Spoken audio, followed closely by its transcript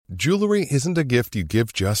Jewelry isn't a gift you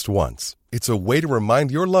give just once. It's a way to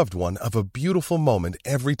remind your loved one of a beautiful moment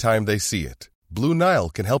every time they see it. Blue Nile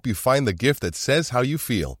can help you find the gift that says how you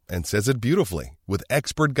feel and says it beautifully, with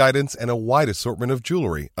expert guidance and a wide assortment of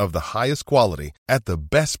jewelry of the highest quality at the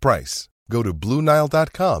best price. Go to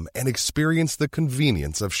BlueNile.com and experience the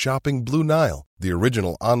convenience of shopping Blue Nile, the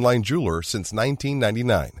original online jeweler since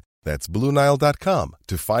 1999. That's BlueNile.com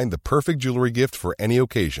to find the perfect jewelry gift for any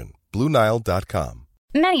occasion. BlueNile.com.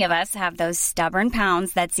 Many of us have those stubborn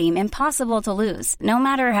pounds that seem impossible to lose, no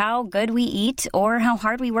matter how good we eat or how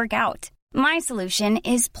hard we work out. My solution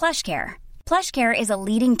is PlushCare. PlushCare is a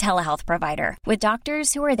leading telehealth provider with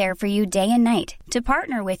doctors who are there for you day and night to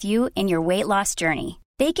partner with you in your weight loss journey.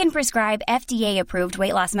 They can prescribe FDA-approved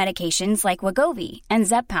weight loss medications like Wegovy and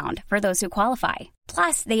Zepbound for those who qualify.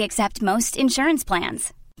 Plus, they accept most insurance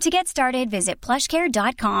plans. To get started, visit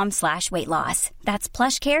plushcare.com/weightloss. That's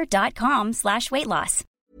plushcare.com/weightloss.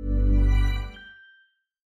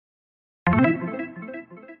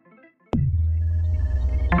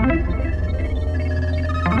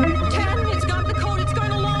 It's got the code. It's going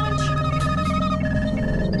to launch.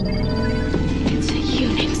 It's a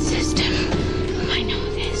Unix system. I know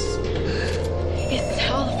this. It's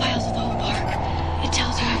all the files of the whole park. It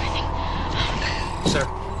tells you everything. Sir,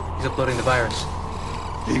 he's uploading the virus.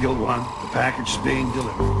 Eagle 1, the package is being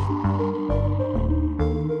delivered.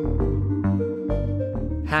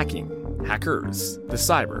 Hacking, hackers, the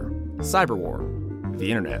cyber war,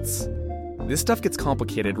 the internets. This stuff gets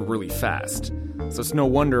complicated really fast, so it's no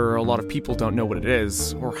wonder a lot of people don't know what it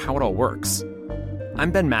is or how it all works.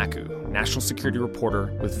 I'm Ben Maku, national security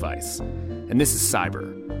reporter with Vice, and this is Cyber,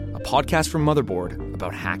 a podcast from Motherboard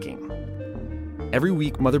about hacking. Every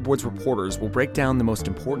week, Motherboard's reporters will break down the most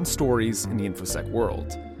important stories in the InfoSec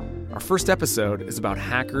world. Our first episode is about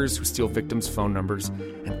hackers who steal victims' phone numbers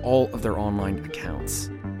and all of their online accounts.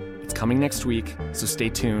 It's coming next week, so stay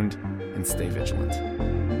tuned and stay vigilant.